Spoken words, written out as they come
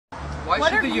Why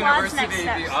should the university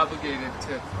be obligated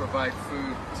to provide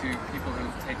food to people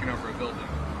who've taken over a building?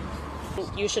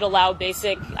 You should allow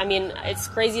basic, I mean, it's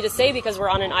crazy to say because we're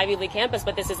on an Ivy League campus,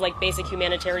 but this is like basic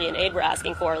humanitarian aid we're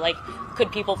asking for. Like,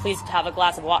 could people please have a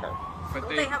glass of water? But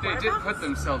they did put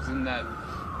themselves in that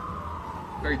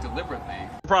very deliberately.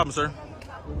 No problem, sir.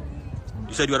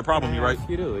 You said you had a problem, you right?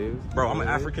 You to leave. Bro, I'm an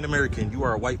African American. You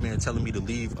are a white man telling me to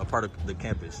leave a part of the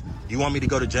campus. You want me to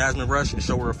go to Jasmine Rush and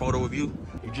show her a photo of you?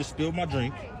 You just spilled my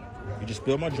drink. You just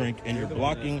spilled my drink, and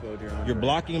you're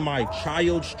blocking my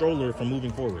child stroller from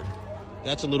moving forward.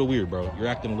 That's a little weird, bro. You're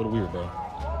acting a little weird, bro.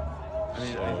 I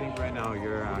mean, I think right now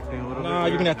you're acting a little bit Nah,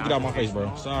 you're gonna have to get out of my face,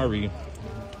 bro. Sorry.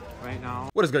 Right now.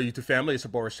 What is good, YouTube family? It's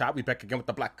your boy Shot. We back again with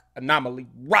the Black Anomaly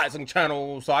Rising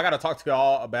channel. So I gotta talk to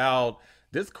y'all about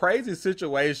this crazy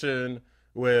situation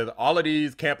with all of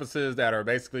these campuses that are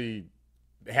basically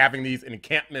having these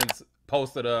encampments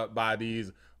posted up by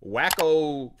these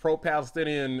wacko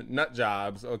pro-Palestinian nut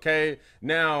jobs. Okay,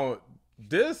 now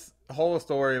this whole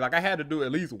story, like, I had to do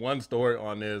at least one story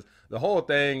on this. The whole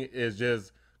thing is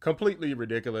just completely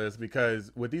ridiculous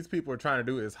because what these people are trying to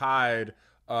do is hide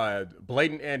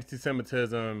blatant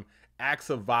anti-Semitism, acts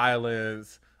of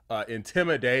violence,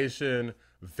 intimidation,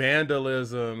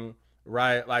 vandalism,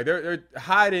 right? Like they're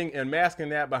hiding and masking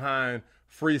that behind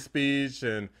free speech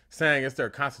and saying it's their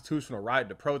constitutional right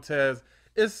to protest.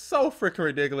 It's so freaking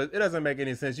ridiculous. It doesn't make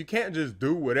any sense. You can't just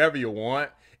do whatever you want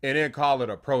and then call it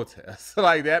a protest.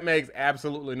 Like, that makes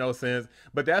absolutely no sense.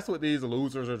 But that's what these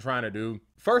losers are trying to do.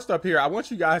 First up here, I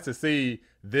want you guys to see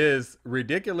this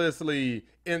ridiculously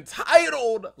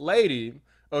entitled lady,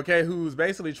 okay, who's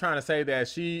basically trying to say that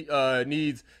she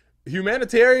needs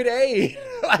humanitarian aid.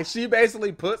 Like, she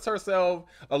basically puts herself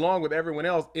along with everyone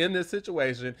else in this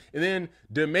situation and then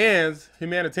demands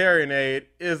humanitarian aid.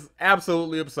 Is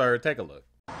absolutely absurd. Take a look.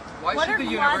 Why should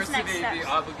the university be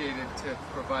obligated to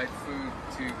provide food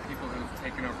to people who've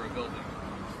taken over a building?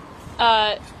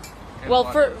 Well,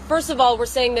 first of all, we're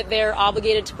saying that they're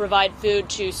obligated to provide food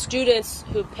to students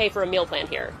who pay for a meal plan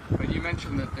here. But you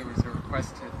mentioned that there was a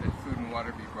request that food and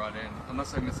water be brought in,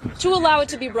 unless I misunderstood. To allow it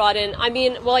to be brought in. I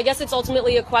mean, well, I guess it's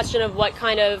ultimately a question of what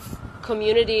kind of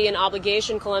community and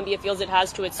obligation Columbia feels it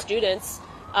has to its students.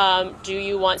 Do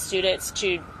you want students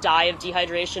to die of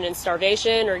dehydration and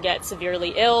starvation or get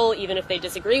severely ill, even if they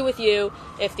disagree with you?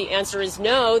 If the answer is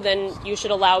no, then you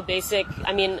should allow basic,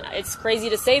 I mean, it's crazy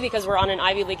to say because we're on an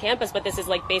Ivy League campus, but this is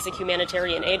like basic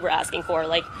humanitarian aid we're asking for.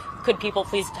 Like, could people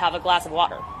please have a glass of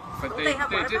water? But they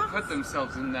did put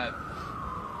themselves in that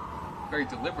very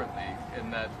deliberately, in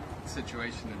that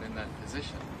situation and in that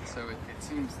position. So it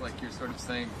seems like you're sort of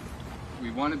saying,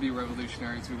 we want to be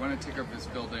revolutionaries, we want to take over this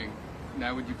building.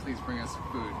 Now would you please bring us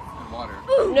food and water?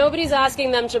 Nobody's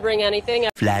asking them to bring anything.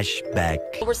 Flashback.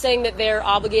 We're saying that they're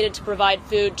obligated to provide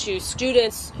food to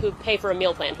students who pay for a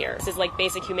meal plan here. This is like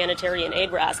basic humanitarian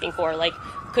aid we're asking for. Like,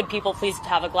 could people please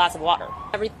have a glass of water?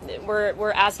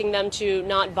 We're asking them to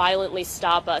not violently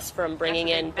stop us from bringing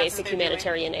in basic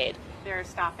humanitarian aid. They're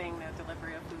stopping the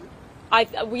delivery of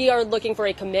food? We are looking for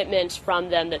a commitment from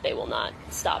them that they will not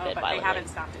stop it but violently. They haven't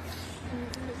stopped it yet.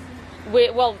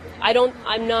 Well, I don't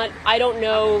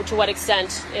know to what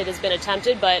extent it has been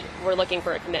attempted, but we're looking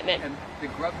for a commitment. And the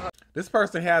Grubhub. This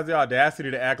person has the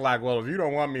audacity to act like, well, if you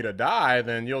don't want me to die,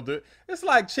 then you'll do it. It's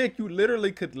like, chick, you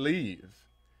literally could leave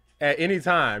at any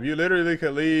time. You literally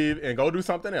could leave and go do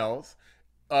something else.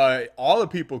 All the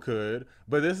people could,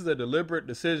 but this is a deliberate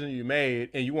decision you made,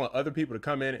 and you want other people to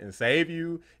come in and save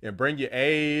you and bring you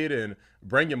aid and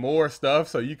bring you more stuff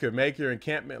so you can make your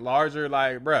encampment larger.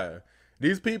 Like, bruh.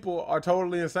 These people are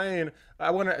totally insane. I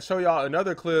want to show y'all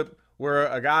another clip where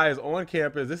a guy is on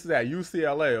campus. This is at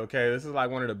UCLA, okay? This is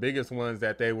like one of the biggest ones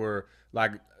that they were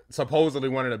like supposedly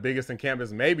one of the biggest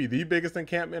encampments, maybe the biggest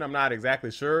encampment. I'm not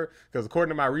exactly sure because according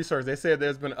to my research, they said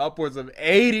there's been upwards of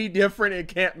 80 different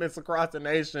encampments across the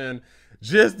nation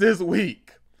just this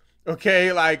week.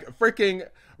 Okay, like freaking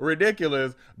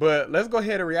ridiculous. But let's go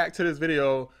ahead and react to this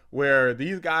video where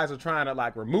these guys are trying to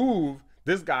like remove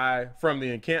this guy from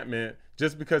the encampment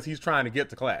just because he's trying to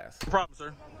get to class. No problem,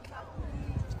 sir.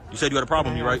 You said you had a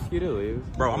problem, you right? You to leave.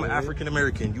 Bro, I'm an African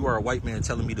American. You are a white man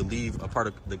telling me to leave a part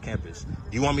of the campus.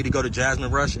 You want me to go to Jasmine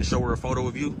Rush and show her a photo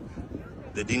of you,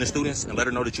 the dean of students, and let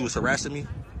her know that you was harassing me?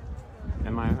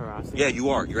 Am I harassing? Yeah, you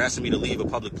are. You're asking me to leave a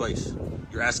public place.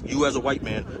 You as a white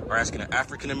man are asking an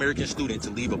African American student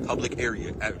to leave a public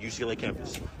area at UCLA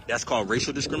campus. That's called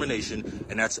racial discrimination,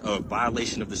 and that's a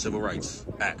violation of the Civil Rights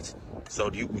Act. So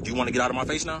do you want to get out of my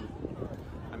face now?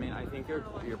 I mean, I think your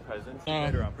presence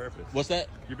is on purpose. What's that?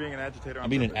 You're being an agitator on purpose. I'm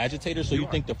being an agitator, so you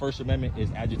think the First Amendment is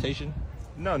agitation?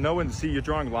 No, no one. See, you're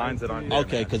drawing lines that aren't there.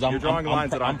 Okay, because I'm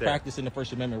practicing the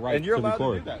First Amendment right and you're to allowed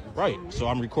record. to do that. Right. So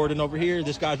I'm recording over here.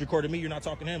 This guy's recording me. You're not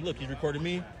talking to him. Look, he's recording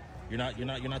me. You're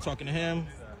not talking to him.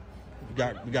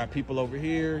 We got people over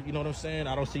here. You know what I'm saying?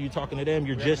 I don't see you talking to them. We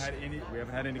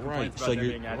haven't had any complaints about them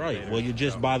being agitated. Right. Well, you're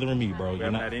just bothering me, bro. We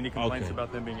haven't had any complaints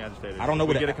about them being agitated. I don't know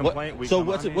what what get a complaint. So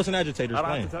what's an agitator's I don't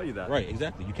claim? have to tell you that. Right.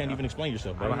 Exactly. You can't even explain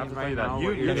yourself, bro. I don't have to tell you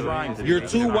that. You're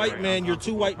two white men. You're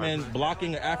two white men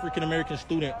blocking an African American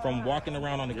student from walking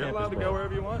around on the campus. You're allowed to go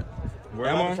wherever you want.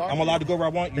 I'm allowed to go where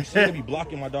I want. You're still gonna be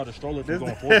blocking my daughter's stroller from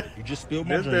going forward. You just spilled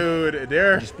my drink. Dude,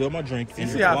 there. You just spilled my drink. You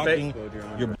see how fake?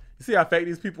 You see how fake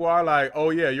these people are? Like,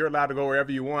 oh yeah, you're allowed to go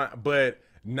wherever you want, but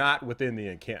not within the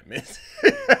encampment,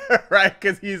 right?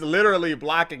 Because he's literally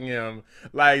blocking him.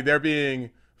 Like they're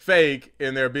being fake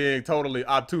and they're being totally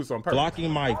obtuse on purpose. Blocking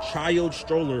my child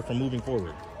stroller from moving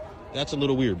forward. That's a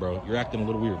little weird, bro. You're acting a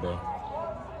little weird, bro.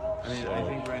 I mean, I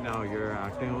think right now you're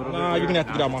acting a little bit Nah, weird. you're gonna have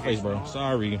to get out of my face, bro.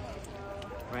 Sorry.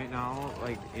 Right now,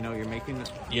 like, you know, you're making...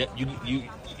 Yeah, you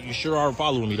sure are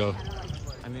following me, though.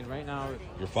 I mean, right now...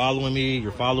 You're following me.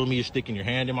 You're sticking your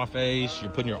hand in my face.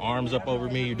 You're putting your arms up over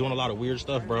me. You're doing a lot of weird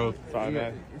stuff, bro. Sorry,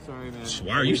 man. Sorry, man.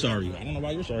 Why are you sorry? I don't know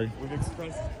why you're sorry. We've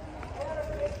expressed... I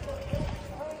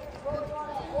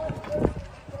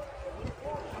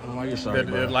don't know why you're sorry,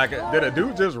 bro. Did a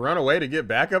dude just run away to get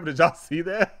back up? Did y'all see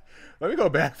that? Let me go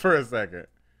back for a second.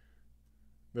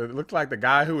 It looked like the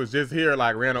guy who was just here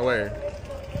like ran away.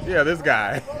 Yeah, this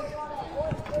guy. I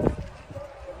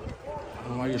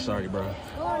don't know why you're sorry, bro.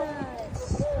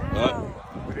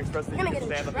 We've expressed that you can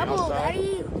stand on the outside.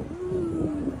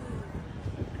 You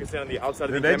can stand on the outside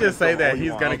of the Did they just say that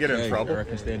he's gonna get in trouble? I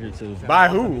can stand here too. By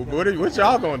who? What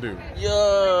y'all gonna do?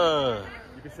 Yeah.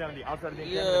 You can stand on the outside of the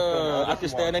Yeah, I can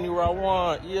stand anywhere I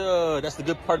want. Yeah, that's the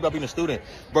good part about being a student.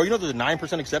 Bro, you know there's a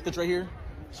 9% acceptance right here?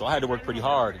 So I had to work pretty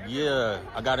hard. Yeah,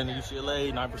 I got into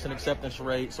UCLA, 9% acceptance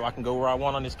rate, so I can go where I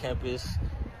want on this campus.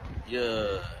 Yeah.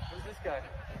 Who's this guy?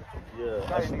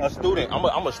 Yeah, a student.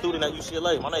 I'm a student at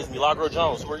UCLA. My name's Milagro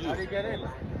Jones. Who are you? How did you get in?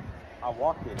 I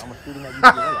walked in. I'm a student at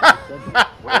UCLA.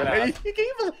 I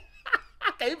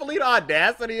can't believe the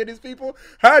audacity of these people.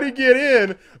 How'd he get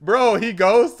in? Bro, he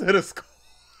goes to the school.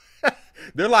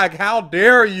 They're like, how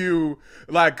dare you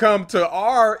like come to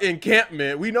our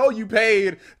encampment? We know you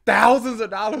paid thousands of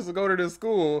dollars to go to this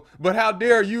school, but how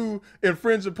dare you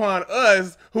infringe upon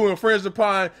us who infringed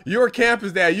upon your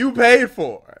campus that you paid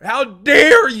for? How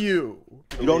dare you?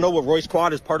 You don't know what Royce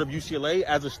Quad is part of UCLA?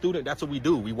 As a student, that's what we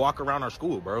do. We walk around our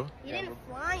school, bro. You didn't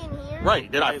fly in here.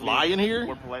 Right. Did I fly in here?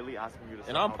 We're politely asking you to step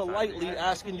And I'm outside. politely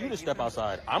asking you to step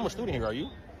outside. I'm a student here, are you?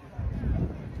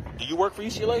 Do you work for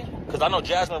UCLA? Because I know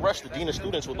Jasmine Rush, the dean of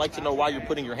students, would like to know why you're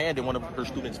putting your hand in one of her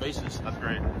students' faces. That's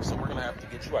great. So we're going to have to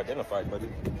get you identified, buddy.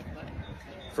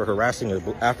 For harassing an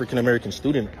African-American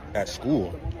student at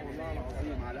school.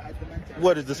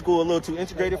 What, is the school a little too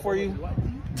integrated for you? What,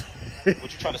 you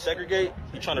trying to segregate?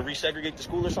 You trying to resegregate the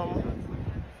school or something?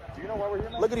 Do you know why we're here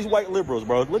now? Look at these white liberals,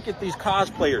 bro. Look at these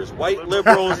cosplayers. White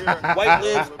liberals, white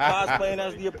libs cosplaying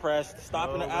as the oppressed,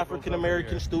 stopping an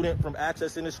African-American student from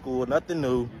accessing the school. Nothing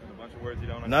new. A bunch of words you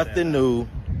don't understand. Nothing new.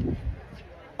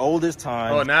 Old as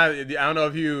time. Oh, now I don't know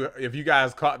if you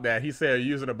guys caught that. He said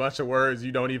using a bunch of words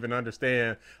you don't even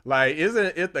understand. Like,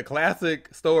 isn't it the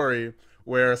classic story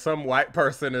where some white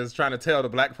person is trying to tell the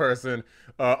black person,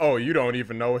 oh, you don't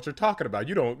even know what you're talking about.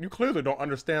 You clearly don't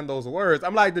understand those words.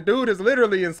 I'm like, the dude is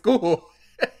literally in school.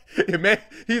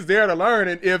 He's there to learn,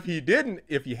 and if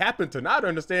he happened to not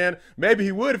understand, maybe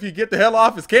he would if he get the hell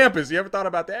off his campus. You ever thought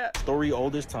about that? Story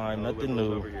old as time. Nothing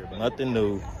new. Nothing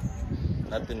new.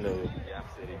 Nothing new.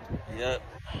 Yep.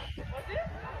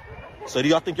 So do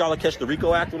y'all think y'all will catch the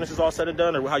RICO Act when this is all said and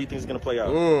done, or how you think it's going to play out?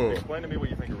 Ooh. Explain to me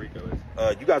what you think a RICO is.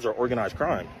 You guys are organized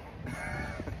crime.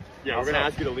 Yeah, we're going to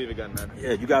ask you to leave again, man.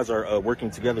 Yeah, you guys are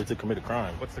working together to commit a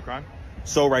crime. What's the crime?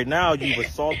 So right now, you've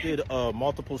assaulted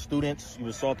multiple students. You've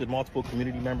assaulted multiple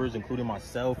community members, including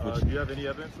myself. Which, Do you have any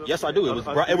evidence? yes, I do.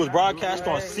 It was broadcast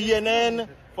on CNN,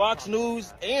 Fox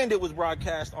News, and it was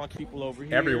broadcast on people over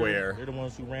here. Everywhere. They're the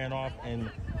ones who ran off and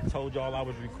told y'all I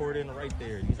was recording right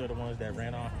there. These are the ones that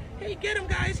ran off. Hey, get him,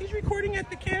 guys. He's recording at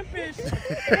the campus.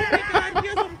 Oh, my God. He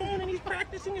has a phone and he's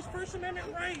practicing his First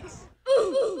Amendment rights.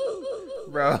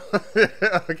 Bro.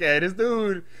 Okay, this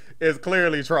dude is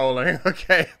clearly trolling.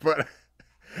 Okay, but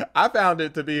I found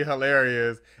it to be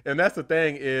hilarious. And that's the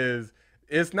thing is,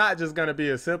 it's not just going to be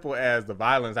as simple as the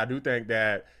violence. I do think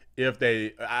that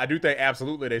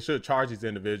absolutely they should charge these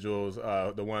individuals,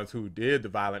 the ones who did the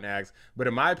violent acts. But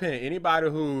in my opinion, anybody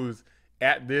who's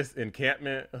at this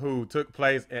encampment who took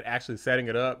place and actually setting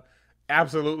it up,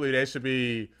 absolutely they should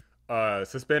be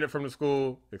suspended from the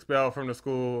school, expelled from the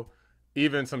school,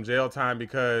 even some jail time,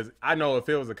 because I know if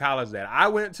it was a college that I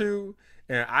went to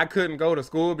and I couldn't go to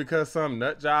school because some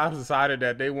nut jobs decided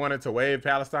that they wanted to wave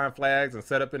Palestine flags and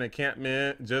set up an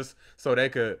encampment just so they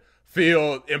could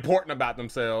feel important about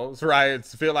themselves, right?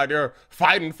 Feel like they're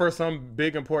fighting for some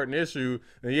big important issue,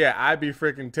 then yeah, I'd be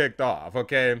freaking ticked off,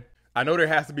 okay? I know there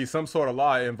has to be some sort of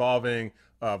law involving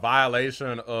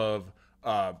violation of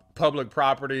public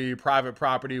property, private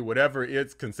property, whatever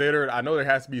it's considered. I know there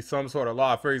has to be some sort of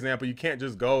law. For example, you can't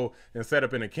just go and set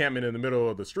up an encampment in the middle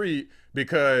of the street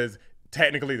because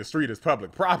technically the street is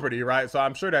public property, right? So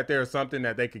I'm sure that there's something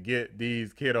that they could get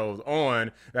these kiddos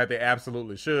on that they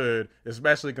absolutely should,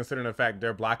 especially considering the fact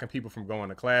they're blocking people from going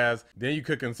to class. Then you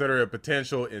could consider a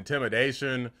potential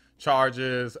intimidation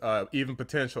charges, even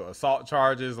potential assault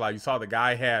charges. Like you saw the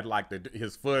guy had like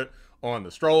his foot on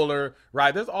the stroller,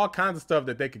 right? There's all kinds of stuff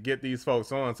that they could get these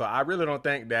folks on. So I really don't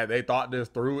think that they thought this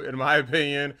through, in my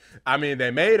opinion. I mean, they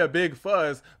made a big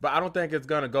fuss, but I don't think it's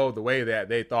going to go the way that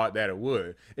they thought that it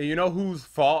would. And you know whose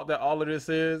fault that all of this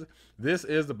is? This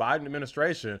is the Biden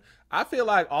administration. I feel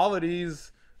like all of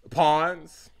these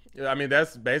pawns, I mean,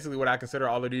 that's basically what I consider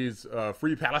all of these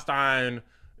free Palestine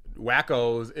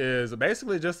wackos, is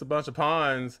basically just a bunch of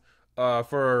pawns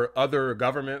for other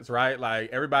governments, right?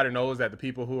 Like everybody knows that the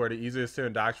people who are the easiest to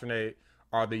indoctrinate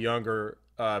are the younger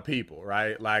people,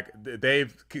 right? Like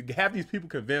they've have these people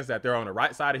convinced that they're on the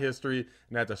right side of history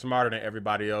and that they're smarter than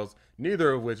everybody else,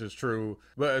 neither of which is true.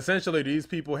 But essentially these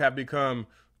people have become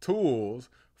tools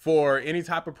for any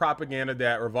type of propaganda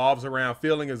that revolves around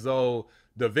feeling as though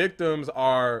the victims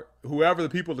are whoever the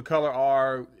people of color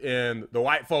are and the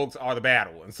white folks are the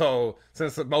bad ones. So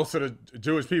since most of the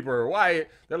Jewish people are white,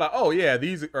 they're like, oh yeah,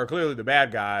 these are clearly the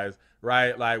bad guys,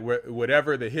 right? Like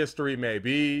whatever the history may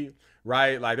be,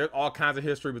 right? Like there's all kinds of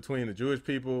history between the Jewish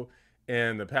people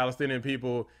and the Palestinian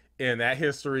people, and that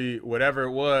history, whatever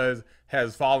it was,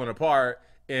 has fallen apart,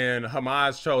 and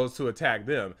Hamas chose to attack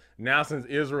them. Now since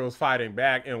Israel's fighting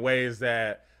back in ways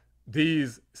that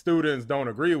these students don't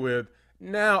agree with,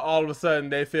 now all of a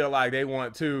sudden they feel like they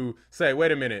want to say,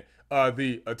 wait a minute,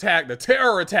 the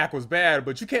terror attack was bad,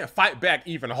 but you can't fight back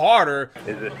even harder.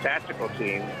 Is a tactical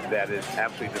team that is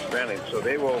absolutely dismantling. So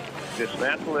they will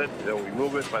dismantle it, they'll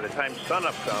remove it. By the time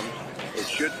sunup comes, it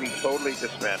should be totally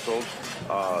dismantled.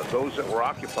 Those that were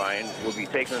occupying will be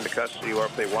taken into custody, or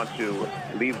if they want to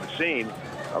leave the scene.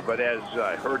 But as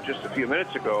I heard just a few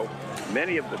minutes ago,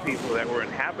 many of the people that were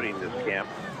inhabiting this camp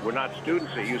were not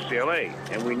students at UCLA,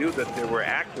 and we knew that there were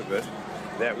activists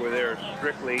that were there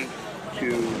strictly to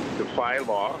defy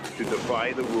law, to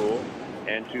defy the rule,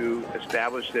 and to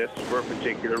establish this for a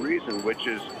particular reason, which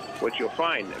is what you'll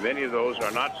find. Many of those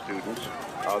are not students.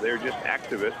 They're just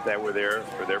activists that were there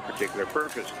for their particular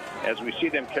purpose. As we see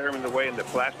them carrying away in the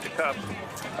plastic cups,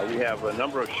 we have a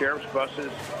number of sheriff's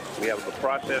buses, we have the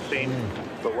processing,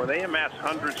 but when they amass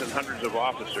hundreds and hundreds of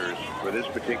officers for this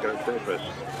particular purpose,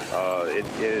 it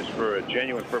is for a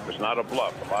genuine purpose, not a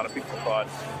bluff. A lot of people thought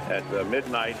at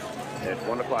midnight, at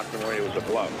 1 o'clock in the morning, it was a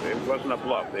bluff. It wasn't a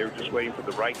bluff. They were just waiting for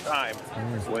the right time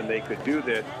when they could do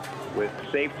this with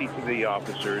safety to the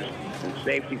officers and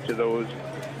safety to those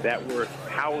that were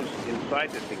housed inside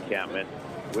this encampment,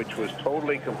 which was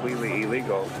totally, completely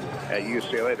illegal at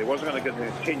UCLA. They wasn't going to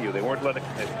continue. They weren't letting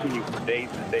it continue for days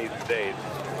and days and days.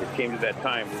 It came to that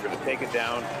time. We're going to take it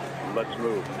down and let's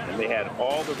move. And they had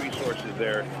all the resources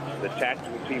there. The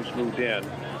tactical teams moved in.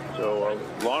 So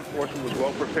law enforcement was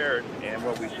well prepared, and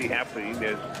what we see happening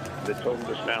is the total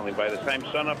dismantling. By the time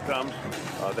sunup comes,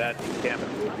 that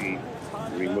encampment will be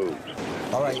removed.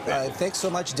 All right. Thanks so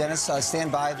much, Dennis.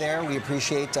 Stand by there. We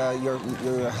appreciate your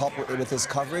help with this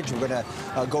coverage. We're going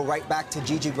to go right back to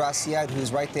Gigi Gracia,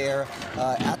 who's right there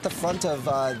at the front of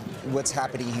what's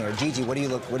happening here. Gigi, what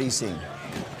are you seeing?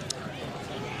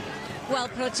 Well,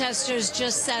 protesters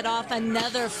just set off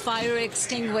another fire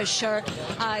extinguisher,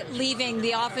 leaving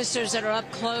the officers that are up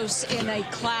close in a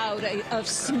cloud of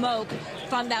smoke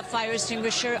from that fire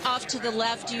extinguisher. Off to the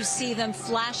left, you see them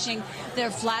flashing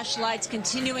their flashlights,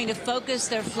 continuing to focus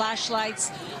their flashlights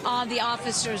on the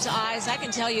officers' eyes. I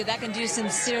can tell you that can do some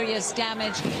serious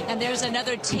damage. And there's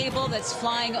another table that's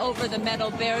flying over the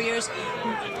metal barriers.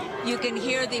 You can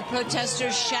hear the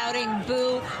protesters shouting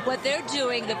boo. What they're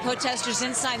doing, the protesters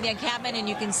inside the encampment, and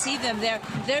you can see them there,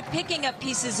 they're picking up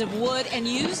pieces of wood and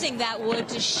using that wood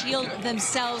to shield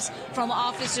themselves from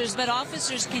officers. But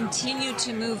officers continue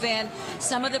to move in.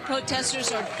 Some of the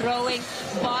protesters are throwing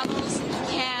bottles,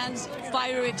 cans, guns,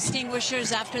 fire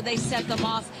extinguishers after they set them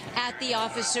off at the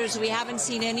officers. We haven't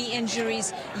seen any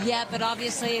injuries yet, but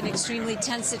obviously an extremely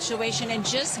tense situation. And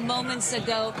just moments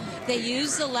ago, they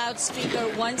used the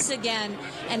loudspeaker once again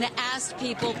and asked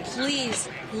people, please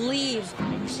leave,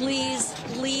 please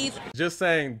leave. Just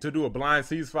saying to do a blind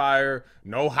ceasefire,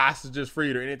 no hostages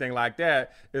freed or anything like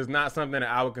that is not something that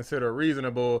I would consider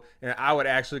reasonable, and I would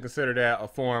actually consider that a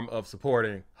form of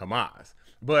supporting Hamas.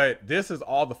 But this is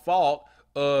all the fault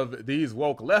of these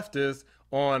woke leftists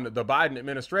on the Biden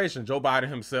administration. Joe Biden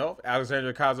himself,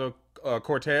 Alexandria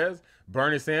Ocasio-Cortez,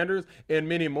 Bernie Sanders, and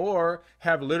many more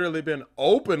have literally been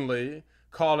openly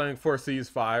calling for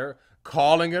ceasefire,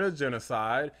 calling it a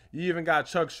genocide. You even got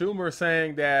Chuck Schumer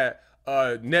saying that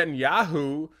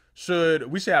Netanyahu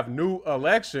we should have new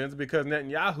elections because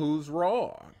Netanyahu's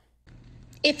wrong.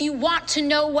 If you want to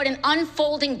know what an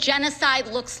unfolding genocide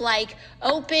looks like,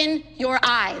 open your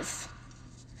eyes.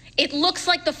 It looks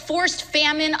like the forced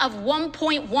famine of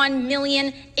 1.1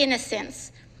 million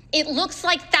innocents. It looks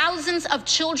like thousands of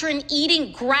children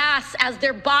eating grass as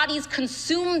their bodies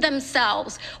consume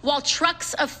themselves while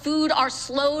trucks of food are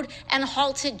slowed and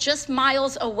halted just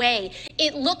miles away.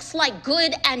 It looks like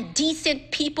good and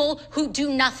decent people who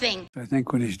do nothing. I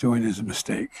think what he's doing is a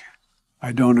mistake.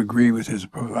 I don't agree with his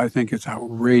approach. I think it's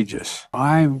outrageous.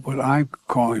 What I'm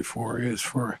calling for is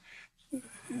for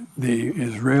the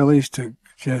Israelis to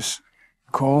just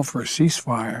call for a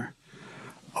ceasefire,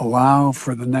 allow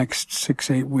for the next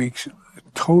 6-8 weeks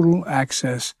total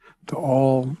access to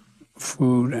all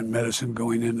food and medicine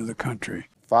going into the country.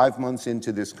 5 months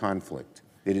into this conflict,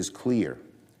 it is clear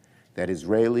that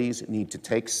Israelis need to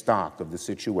take stock of the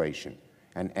situation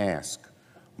and ask,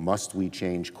 must we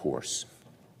change course?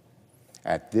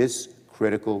 At this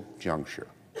critical juncture,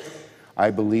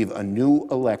 I believe a new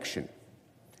election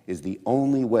is the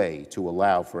only way to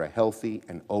allow for a healthy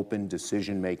and open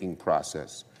decision-making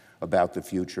process about the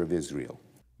future of Israel.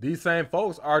 These same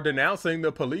folks are denouncing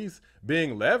the police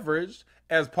being leveraged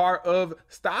as part of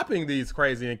stopping these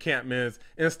crazy encampments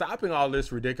and stopping all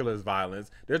this ridiculous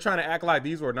violence. They're trying to act like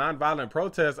these were nonviolent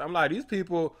protests. I'm like, these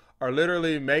people are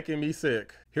literally making me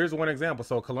sick. Here's one example.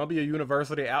 So Columbia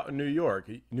University out in New York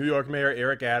Mayor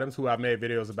Eric Adams, who I've made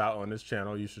videos about on this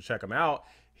channel, you should check him out.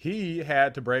 He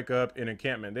had to break up an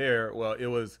encampment there. Well, it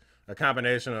was a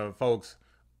combination of folks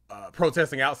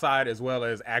protesting outside as well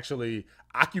as actually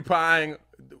occupying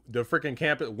the freaking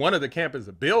campus, one of the campus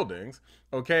buildings,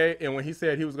 okay? And when he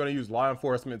said he was going to use law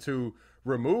enforcement to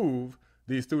remove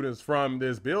these students from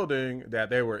this building that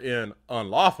they were in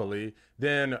unlawfully,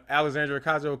 then Alexandria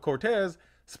Ocasio-Cortez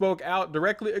spoke out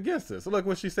directly against this. So look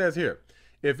what she says here.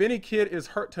 If any kid is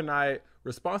hurt tonight,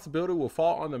 responsibility will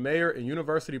fall on the mayor and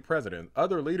university president.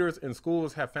 Other leaders in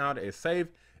schools have found a safe,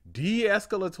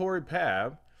 de-escalatory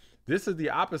path. This is the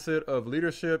opposite of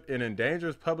leadership and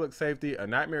endangers public safety, a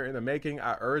nightmare in the making.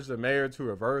 I urge the mayor to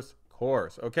reverse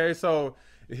course. Okay, so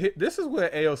this is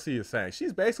what AOC is saying.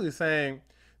 She's basically saying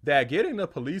that getting the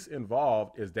police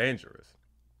involved is dangerous.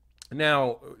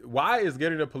 Now, why is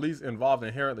getting the police involved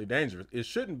inherently dangerous? It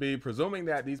shouldn't be, presuming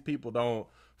that these people don't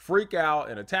freak out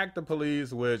and attack the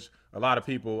police, which a lot of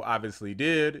people obviously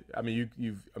did. I mean,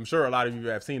 I'm sure a lot of you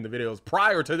have seen the videos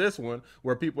prior to this one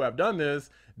where people have done this.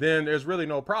 Then there's really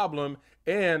no problem.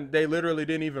 And they literally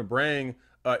didn't even bring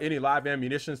any live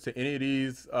ammunitions to any of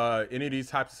these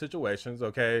types of situations.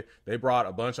 Okay, they brought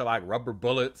a bunch of like rubber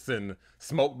bullets and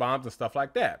smoke bombs and stuff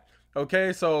like that.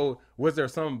 Okay, so was there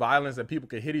some violence that people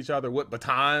could hit each other with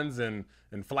batons and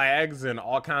flags and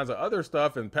all kinds of other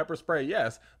stuff and pepper spray?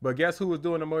 Yes, but guess who was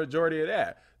doing the majority of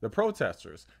that? The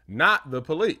protesters, not the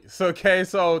police. Okay,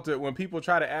 so when people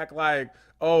try to act like,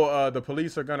 oh, the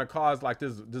police are going to cause like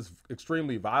this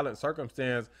extremely violent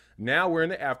circumstance, now we're in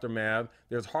the aftermath.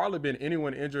 There's hardly been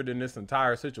anyone injured in this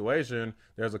entire situation.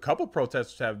 There's a couple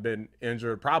protesters have been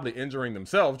injured, probably injuring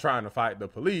themselves trying to fight the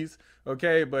police.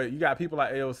 Okay, but you got people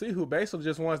like AOC who basically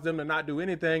just wants them to not do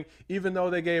anything, even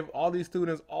though they gave all these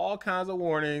students all kinds of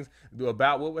warnings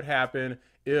about what would happen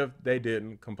if they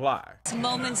didn't comply.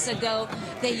 Moments ago,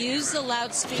 they used the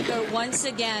loudspeaker once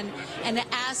again and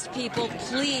asked people,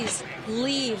 please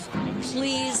leave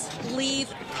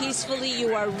peacefully.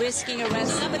 You are risking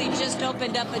arrest. Somebody just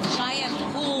opened up a giant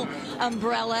pool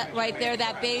umbrella right there,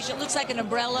 that beige. It looks like an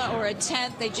umbrella or a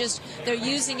tent. They're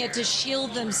using it to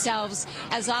shield themselves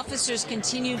as officers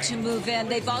continue to move in.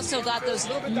 They've also got those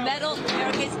metal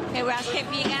barricades. Hey, we're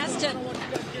being asked to,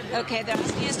 okay, they're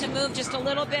asking us to move just a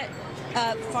little bit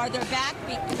farther back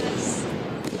because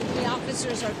the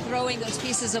officers are throwing those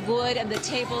pieces of wood and the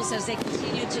tables as they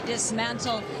continue to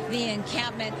dismantle the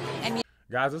encampment. And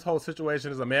guys, this whole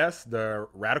situation is a mess. The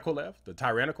radical left, the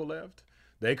tyrannical left,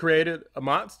 they created a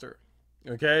monster.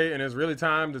 Okay, and it's really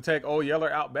time to take Old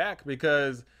Yeller out back,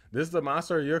 because this is the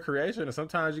monster of your creation, and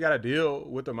sometimes you got to deal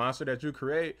with the monster that you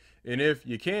create. And if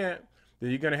you can't,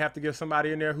 then you're going to have to get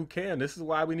somebody in there who can. This is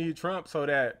why we need Trump, so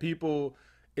that people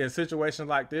in situations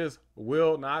like this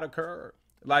will not occur.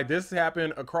 Like, this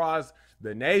happened across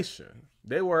the nation.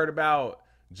 They worried about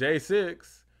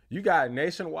J6. You got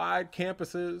nationwide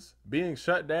campuses being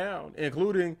shut down,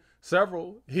 including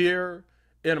several here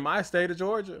in my state of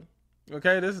Georgia.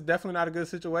 Okay, this is definitely not a good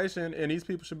situation, and these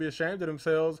people should be ashamed of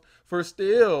themselves for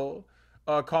still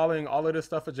calling all of this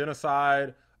stuff a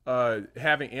genocide,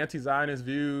 having anti-Zionist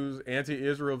views,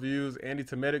 anti-Israel views,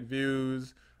 anti-Semitic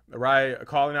views, right?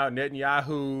 Calling out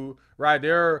Netanyahu, right?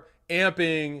 They're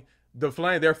amping the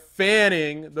flame, they're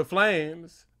fanning the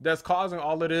flames that's causing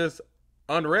all of this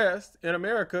unrest in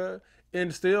America,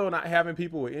 and still not having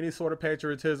people with any sort of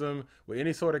patriotism, with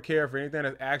any sort of care for anything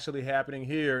that's actually happening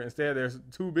here. Instead, they're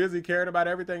too busy caring about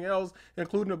everything else,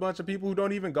 including a bunch of people who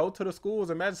don't even go to the schools.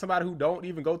 Imagine somebody who don't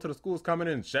even go to the schools coming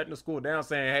in and shutting the school down,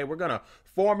 saying, hey, we're going to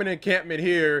form an encampment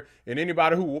here, and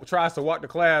anybody who tries to walk to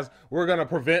class, we're going to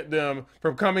prevent them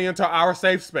from coming into our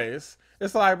safe space.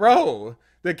 It's like, bro,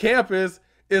 the campus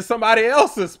is somebody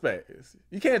else's space.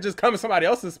 You can't just come in somebody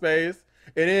else's space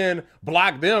and then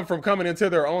block them from coming into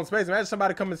their own space. Imagine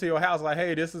somebody coming to your house like,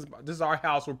 hey, this is our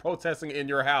house. We're protesting in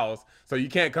your house, so you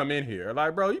can't come in here.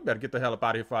 Like, bro, you better get the hell up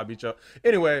out of here before I beat you up.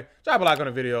 Anyway, drop a like on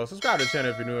the video. Subscribe to the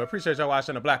channel if you're new. I appreciate y'all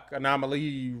watching the Black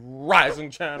Anomaly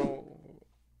Rising channel.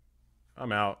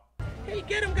 I'm out. Hey,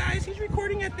 get him, guys. He's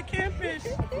recording at the campus.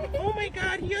 Oh, my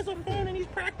God. He has a phone, and he's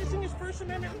practicing his First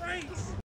Amendment rights.